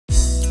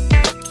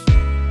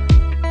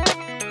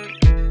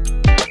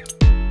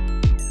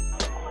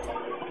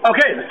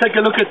Okay, let's take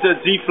a look at the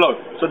Z float.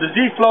 So the Z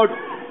float,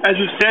 as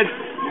we've said,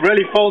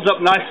 really folds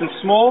up nice and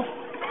small,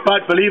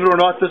 but believe it or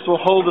not, this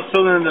will hold the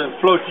cylinder and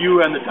float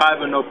you and the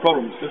diver no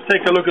problems. Let's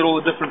take a look at all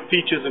the different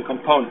features and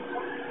components.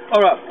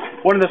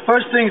 Alright, one of the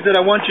first things that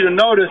I want you to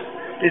notice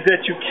is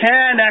that you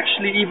can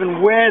actually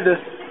even wear this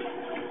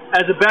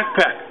as a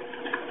backpack.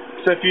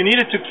 So if you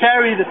needed to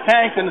carry the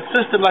tank and the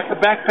system like a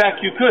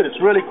backpack, you could. It's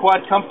really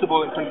quite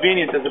comfortable and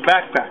convenient as a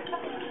backpack.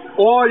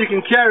 Or you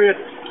can carry it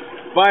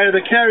via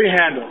the carry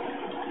handle.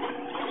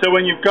 So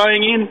when you're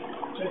going in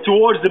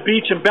towards the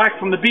beach and back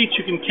from the beach,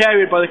 you can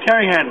carry it by the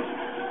carry handle.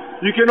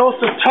 You can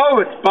also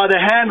tow it by the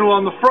handle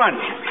on the front,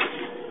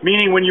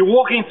 meaning when you're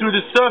walking through the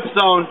surf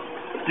zone,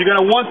 you're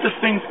going to want this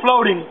thing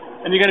floating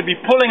and you're going to be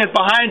pulling it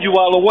behind you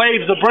while the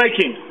waves are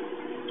breaking.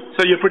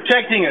 So you're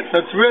protecting it.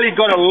 So it's really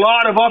got a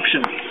lot of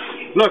options.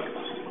 Look,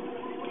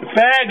 the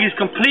bag is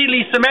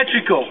completely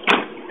symmetrical.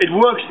 It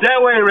works that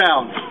way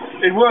around.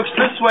 It works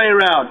this way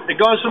around. It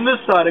goes from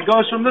this side. It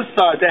goes from this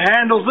side. The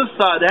handle's this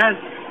side. The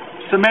hand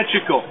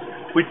symmetrical.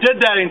 We did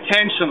that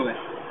intentionally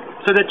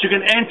so that you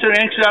can enter and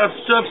exit out of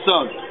surf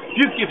zones.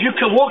 If you're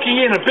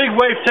walking in, a big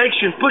wave takes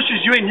you and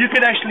pushes you in, you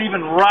can actually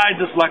even ride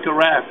this like a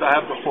raft. I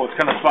have before. It's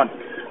kind of fun.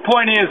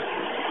 Point is,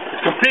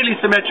 it's completely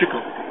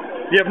symmetrical.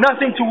 You have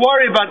nothing to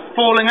worry about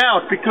falling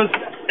out because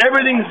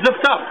everything's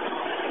zipped up.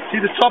 See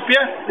the top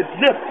here? It's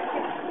zipped.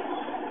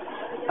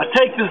 I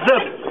take the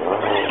zip,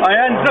 I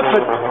unzip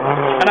it,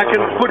 and I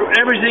can put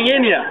everything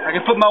in here. I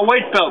can put my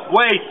weight belt,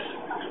 weights.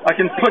 I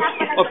can put,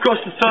 of course,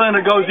 the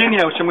cylinder goes in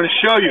here, which I'm going to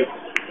show you.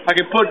 I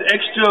can put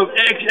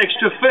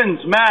extra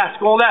fins,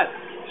 mask, all that.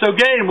 So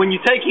again, when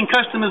you're taking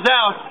customers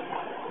out,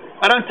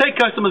 I don't take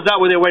customers out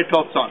with their weight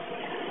belts on.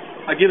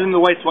 I give them the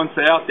weights once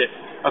they're out there.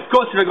 Of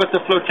course, if I got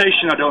the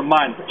flotation, I don't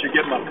mind, but you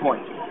get my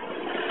point.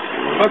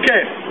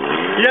 Okay,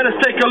 yeah,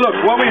 let's take a look.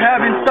 What we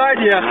have inside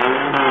here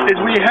is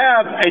we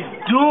have a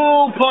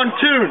dual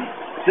pontoon.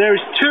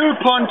 There's two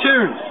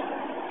pontoons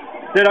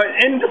that are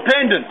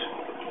independent.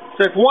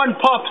 So if one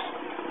pops,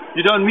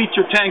 you don't meet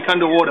your tank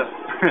underwater.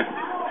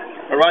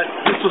 Alright,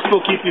 this will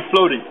still keep you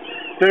floating.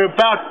 They're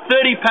about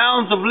 30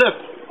 pounds of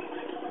lift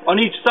on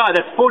each side.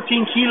 That's 14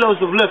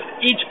 kilos of lift.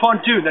 Each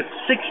pontoon, that's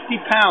 60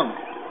 pounds.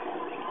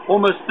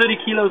 Almost 30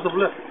 kilos of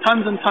lift.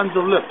 Tons and tons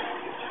of lift.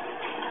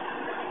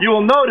 You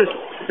will notice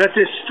that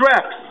there's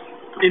straps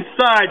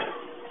inside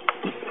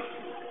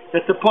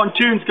that the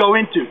pontoons go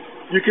into.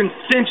 You can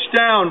cinch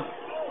down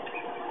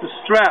the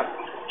strap,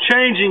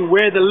 changing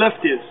where the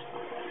lift is.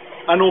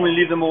 I normally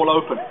leave them all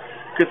open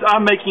because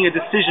I'm making a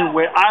decision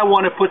where I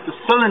want to put the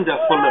cylinder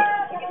for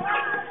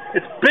lift.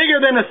 It's bigger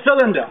than a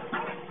cylinder,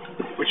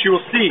 which you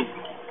will see.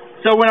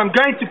 So when I'm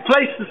going to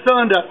place the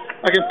cylinder,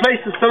 I can place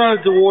the cylinder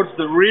towards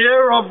the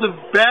rear of the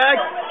bag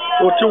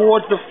or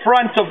towards the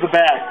front of the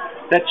bag.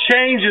 That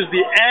changes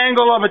the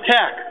angle of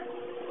attack.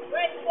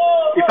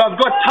 If I've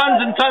got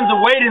tons and tons of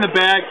weight in the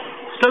bag,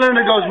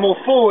 cylinder goes more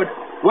forward,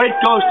 weight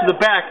goes to the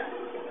back,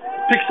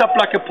 picks up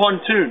like a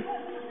pontoon.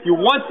 You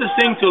want this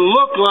thing to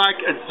look like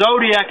a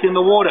Zodiac in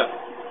the water.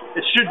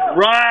 It should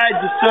ride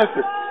the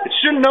surface. It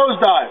shouldn't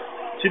nosedive.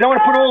 So you don't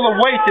want to put all the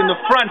weight in the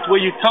front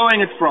where you're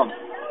towing it from.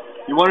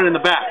 You want it in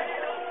the back.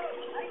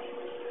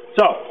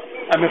 So,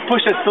 I'm going to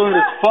push that cylinder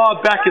as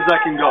far back as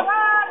I can go.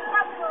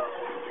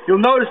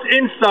 You'll notice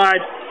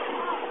inside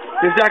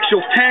there's actual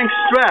tank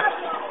straps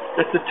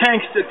that the tank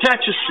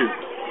attaches to.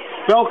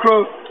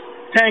 Velcro,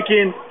 tank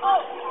in.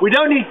 We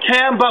don't need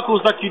cam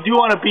buckles like you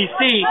do on a BC,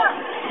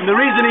 and the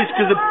reason is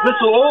because this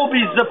will all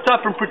be zipped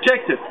up and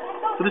protected.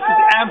 So this is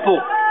ample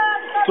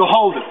to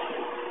hold it.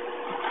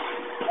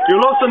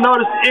 You'll also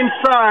notice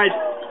inside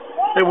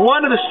that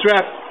one of the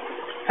straps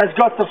has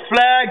got the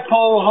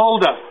flagpole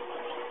holder.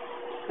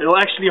 It'll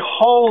actually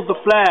hold the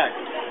flag.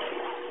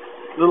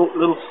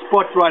 Little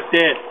spot right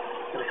there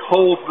that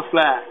holds the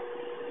flag.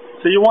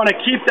 So you want to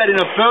keep that in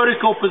a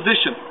vertical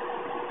position.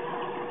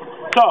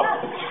 So,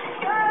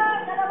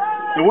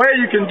 the way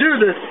you can do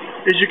this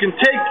is you can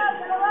take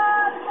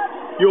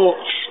your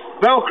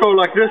Velcro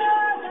like this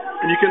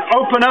and you can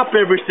open up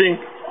everything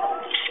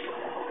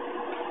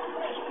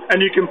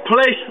and you can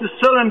place the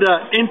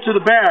cylinder into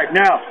the bag.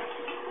 Now,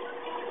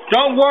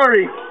 don't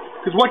worry,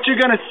 because what you're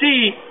going to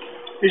see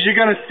is you're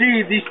going to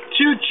see these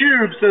two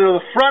tubes that are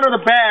the front of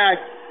the bag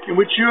in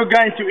which you're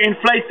going to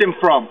inflate them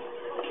from.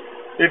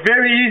 They're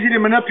very easy to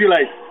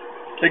manipulate.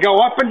 They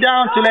go up and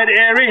down to let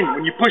air in.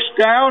 When you push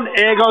down,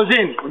 air goes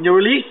in. When you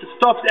release, it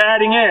stops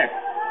adding air.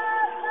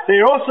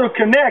 They also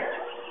connect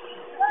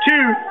to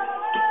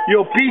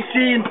your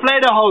BC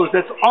inflator hose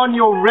that's on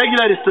your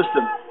regulator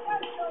system.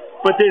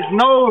 But there's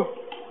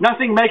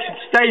nothing makes it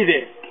stay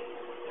there.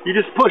 You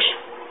just push.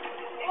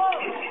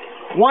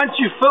 Once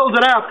you've filled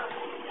it up,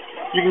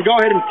 you can go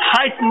ahead and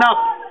tighten up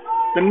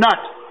the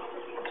nut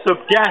so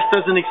gas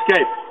doesn't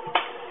escape.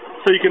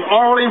 So you can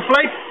orally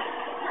inflate.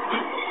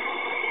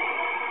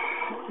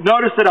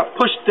 Notice that I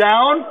push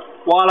down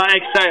while I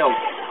exhale.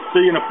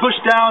 So you're going to push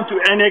down to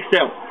and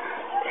exhale.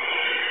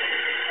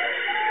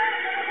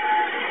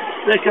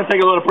 That's going to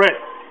take a lot of breath.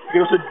 You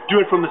can also do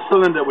it from the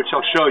cylinder, which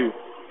I'll show you.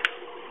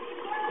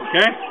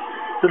 Okay?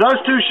 So those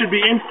two should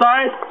be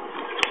inside.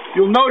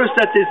 You'll notice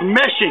that there's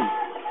meshing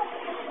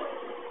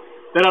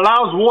that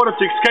allows water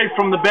to escape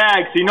from the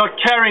bag, so you're not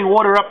carrying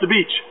water up the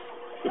beach.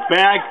 The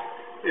bag,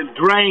 it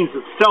drains,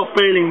 it's a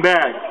self-bailing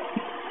bag.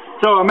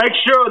 So I make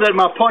sure that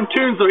my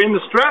pontoons are in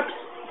the straps.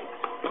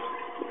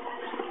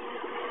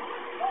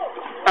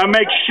 I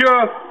make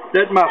sure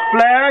that my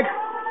flag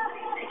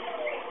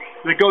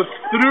that goes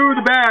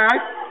through the bag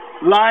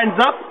lines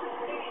up.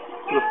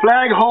 So the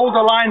flag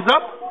holder lines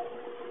up.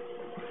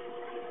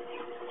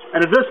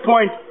 And at this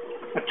point,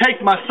 I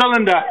take my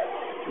cylinder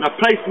and I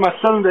place my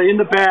cylinder in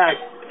the bag,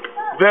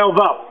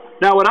 valve up.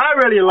 Now what I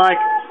really like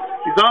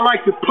is I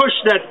like to push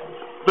that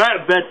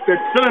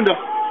cylinder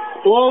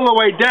all the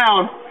way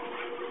down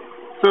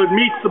so it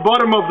meets the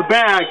bottom of the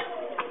bag.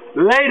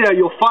 Later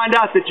you'll find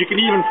out that you can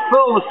even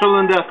fill the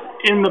cylinder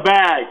in the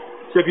bag.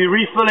 So if you're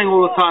refilling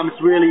all the time,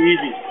 it's really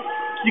easy.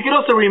 You can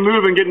also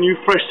remove and get new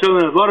fresh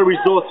cylinders. A lot of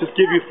resorts just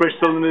give you fresh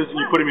cylinders and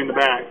you put them in the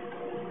bag.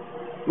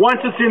 Once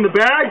it's in the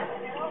bag,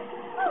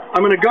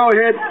 I'm going to go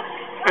ahead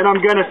and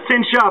I'm going to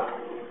cinch up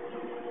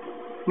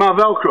my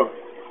Velcro.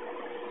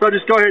 So I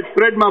just go ahead,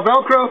 thread my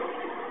Velcro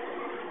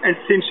and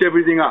cinch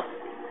everything up.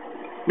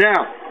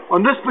 Now,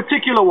 on this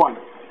particular one,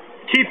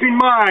 keep in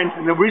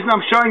mind, and the reason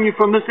I'm showing you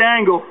from this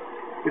angle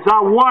is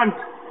I want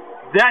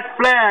that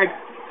flag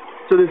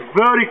so it's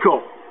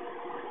vertical.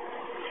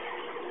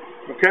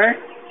 Okay?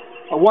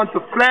 I want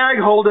the flag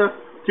holder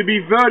to be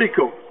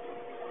vertical.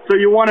 So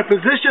you want to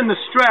position the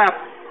strap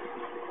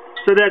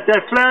so that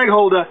that flag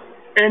holder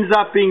ends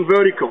up being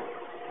vertical.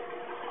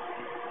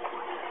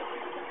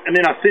 And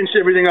then I cinch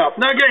everything up.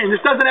 Now again, this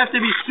doesn't have to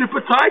be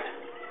super tight.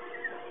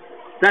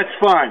 That's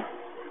fine.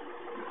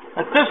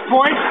 At this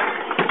point,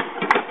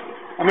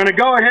 I'm going to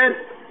go ahead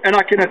and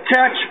I can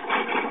attach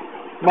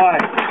my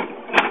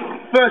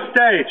first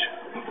stage.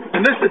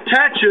 And this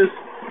attaches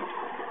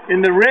in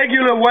the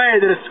regular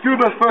way that a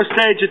scuba first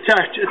stage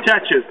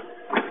attaches.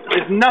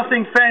 There's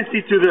nothing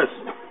fancy to this.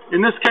 In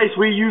this case,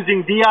 we're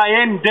using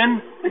DIN,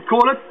 they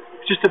call it.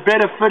 It's just a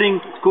better fitting.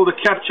 It's called a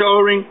capture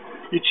O-ring.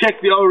 You check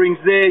the O-rings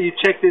there. You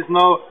check there's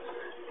no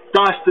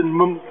dust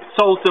and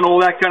salt and all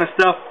that kind of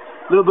stuff.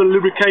 A little bit of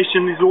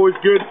lubrication is always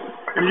good.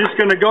 And you're just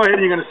going to go ahead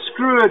and you're going to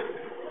screw it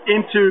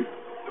into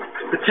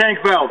the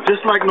tank valve,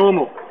 just like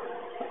normal.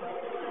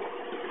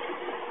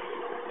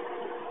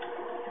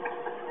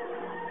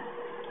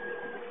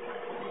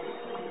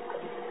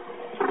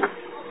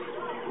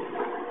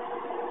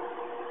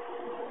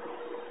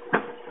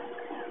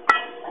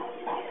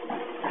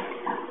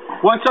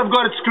 Once I've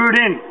got it screwed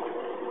in,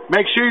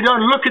 make sure you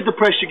don't look at the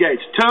pressure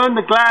gauge. Turn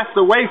the glass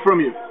away from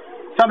you.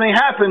 Something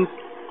happens,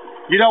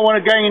 you don't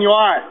want it going in your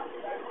eye.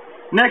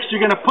 Next,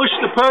 you're going to push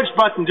the purge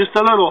button just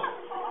a little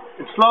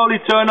and slowly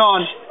turn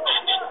on.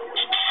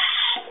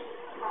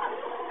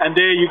 And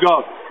there you go.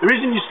 The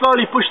reason you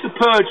slowly push the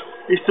purge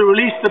is to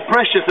release the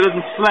pressure so it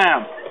doesn't slam.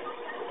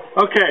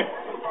 Okay,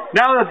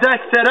 now that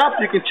that's set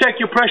up, you can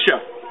check your pressure.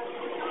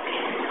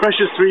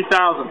 Pressure's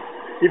 3,000.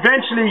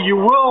 Eventually,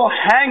 you will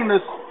hang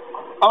this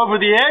over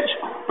the edge,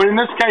 but in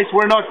this case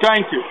we're not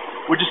going to.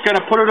 We're just going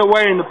to put it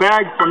away in the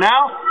bag for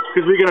now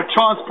because we're going to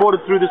transport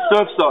it through the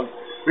surf zone.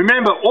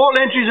 Remember, all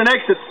entries and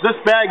exits, this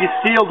bag is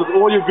sealed with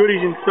all your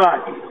goodies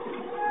inside.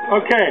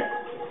 Okay,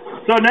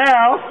 so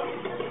now,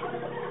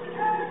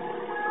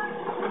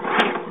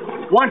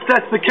 once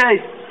that's the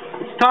case,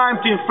 it's time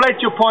to inflate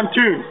your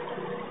pontoons.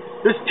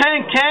 This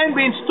tank can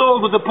be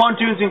installed with the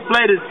pontoons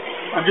inflated.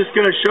 I'm just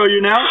going to show you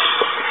now.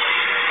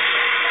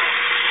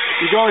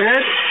 You go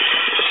ahead.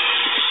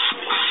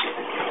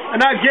 And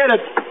I get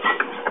it,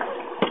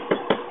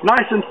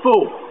 nice and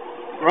full,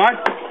 right?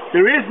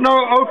 There is no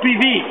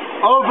OPV,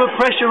 over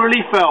pressure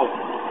relief valve,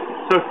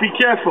 so be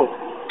careful,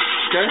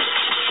 okay?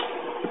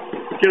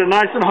 Get it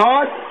nice and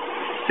hard,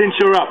 cinch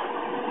her up.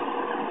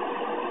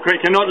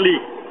 Great, cannot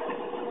leak.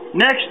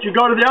 Next, you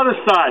go to the other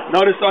side.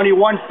 Notice only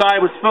one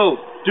side was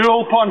filled.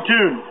 Dual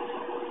pontoon.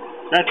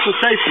 That's for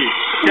safety.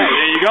 Okay,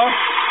 there you go.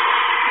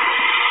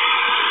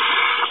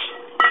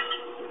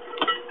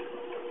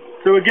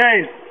 So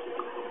again,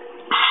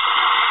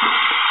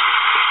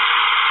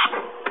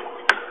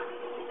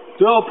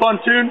 dual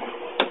pontoon,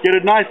 get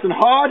it nice and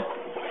hard,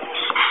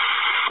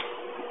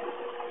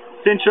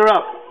 cinch her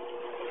up.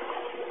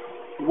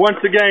 Once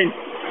again,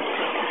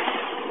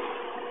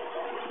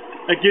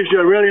 it gives you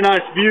a really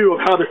nice view of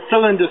how the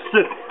cylinder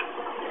sits.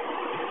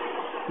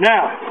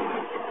 Now,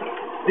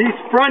 these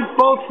front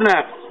bolt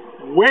snaps,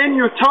 when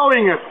you're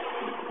towing it,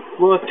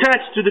 will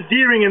attach to the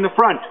D-ring in the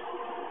front.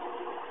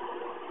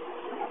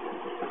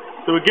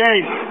 So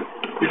again,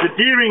 there's a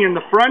D-ring in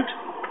the front.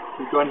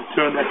 I'm going to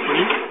turn that for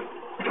you.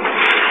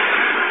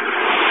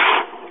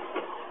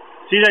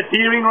 See that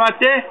D-ring right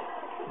there?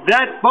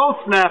 That bolt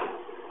snap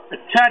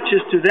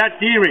attaches to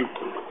that D-ring.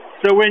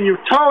 So when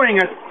you're towing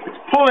it, it's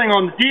pulling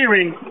on the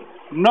D-ring,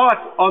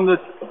 not on the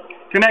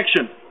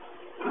connection.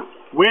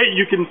 Where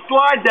you can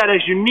slide that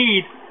as you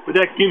need, but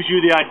that gives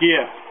you the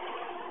idea.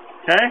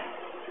 Okay?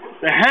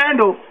 The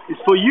handle is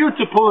for you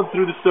to pull it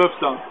through the surf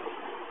zone.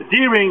 The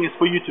D-ring is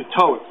for you to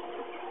tow it.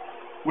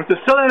 With the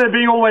cylinder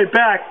being all the way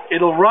back,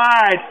 it'll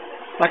ride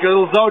like a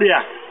little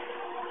zodiac.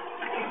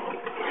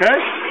 Okay?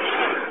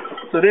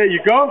 So there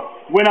you go.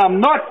 When I'm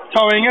not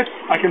towing it,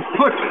 I can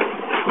put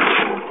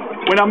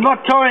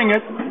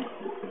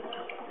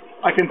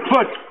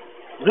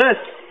this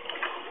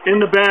in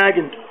the bag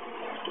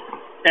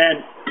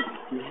and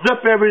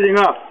zip everything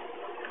up.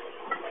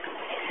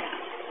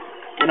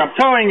 When I'm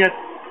towing it,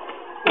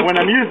 or when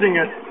I'm using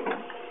it,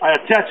 I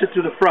attach it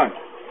to the front.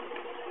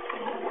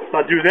 So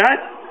I do that.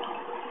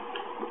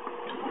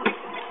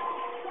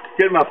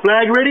 Get my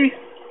flag ready.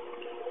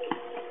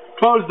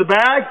 Close the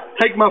bag.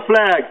 Take my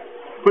flag.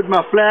 Put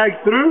my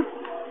flag through.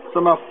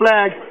 So my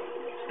flag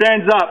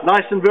stands up,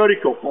 nice and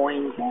vertical.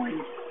 Boing,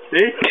 boing.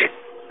 See?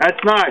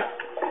 That's nice.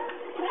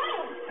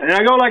 And then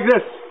I go like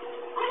this.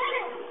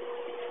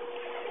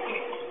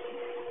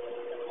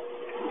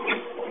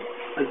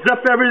 I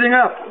zip everything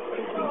up.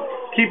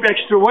 Keep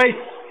extra weight,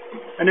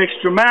 an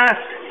extra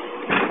mass,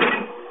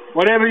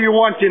 whatever you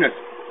want in it.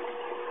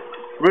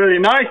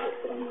 Really nice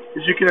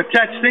is you can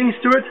attach things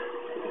to it.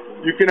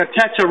 You can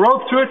attach a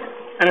rope to it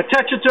and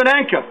attach it to an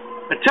anchor.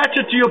 Attach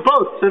it to your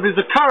boat. So if there's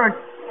a current,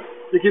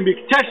 it can be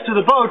attached to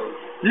the boat.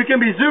 You can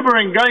be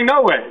ZUBAing going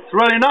nowhere. It's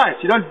really nice.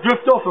 You don't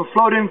drift off and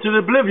float into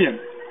the oblivion.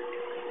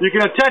 You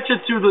can attach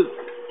it to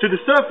the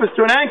surface,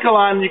 to an anchor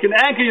line. You can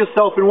anchor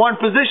yourself in one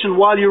position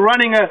while you're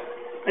running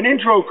an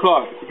intro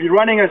class. If you're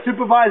running a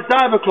supervised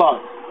diver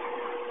class.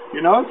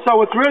 You know?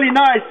 So it's really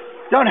nice.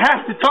 You don't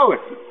have to tow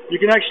it. You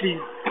can actually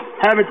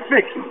have it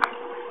fixed.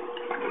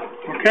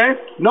 Okay?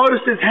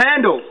 Notice there's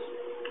handles.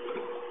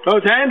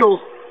 Those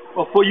handles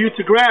are for you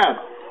to grab.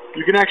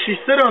 You can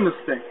actually sit on this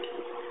thing.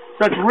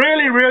 So it's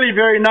really, really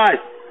very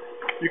nice.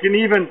 You can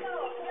even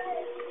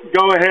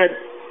go ahead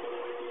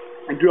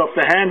and do up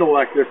the handle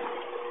like this.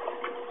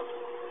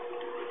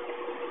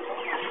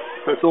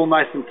 So it's all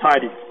nice and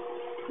tidy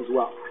as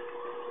well.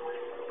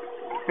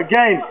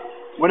 Again,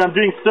 when I'm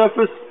doing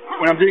surface,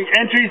 when I'm doing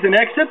entries and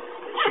exits,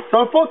 and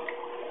so forth,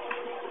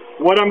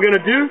 what I'm going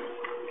to do,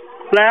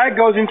 flag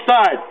goes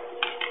inside.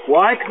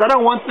 Why? Because I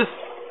don't want this,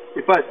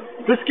 if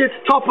this gets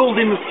toppled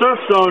in the surf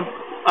zone,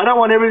 I don't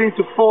want everything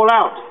to fall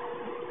out.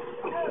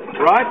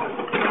 Right?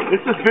 This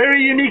is a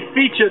very unique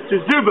feature to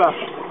ZUBA,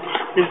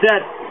 is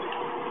that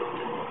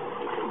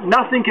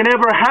nothing can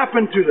ever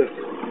happen to this.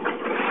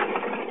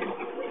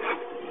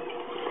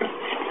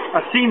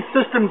 I've seen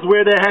systems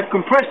where they have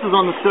compressors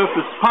on the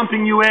surface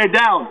pumping you air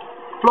down,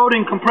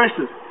 floating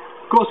compressors.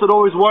 Of course, it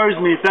always worries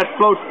me if that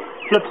float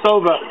flips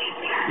over.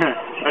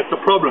 That's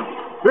a problem.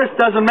 This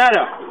doesn't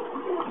matter.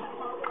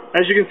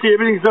 As you can see,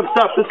 everything zips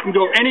up. This can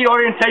go any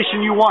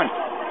orientation you want.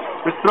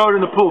 Let's throw it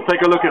in the pool.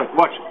 Take a look at it.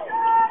 Watch.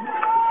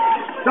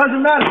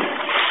 Doesn't matter.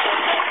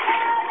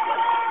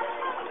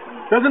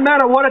 Doesn't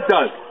matter what it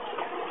does.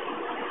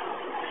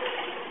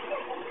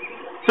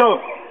 So,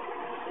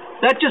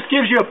 that just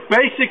gives you a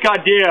basic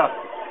idea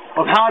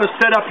of how to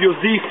set up your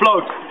Z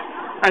float.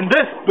 And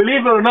this,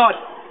 believe it or not,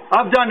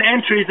 I've done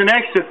entries and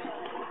exits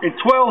in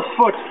 12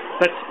 foot.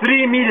 That's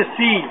 3 meter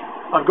sea.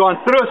 I've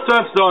gone through a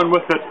surf zone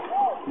with it.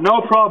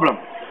 No problem.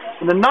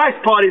 And the nice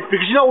part is,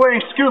 because you're not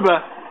wearing scuba,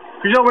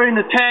 because you're not wearing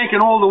the tank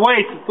and all the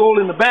weights, it's all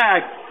in the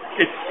bag,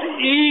 it's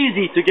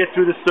easy to get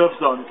through the surf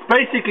zone. It's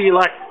basically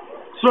like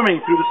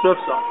swimming through the surf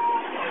zone.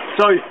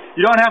 So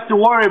you don't have to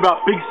worry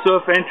about big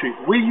surf entries.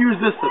 We use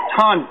this a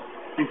ton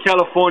in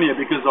California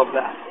because of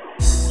that.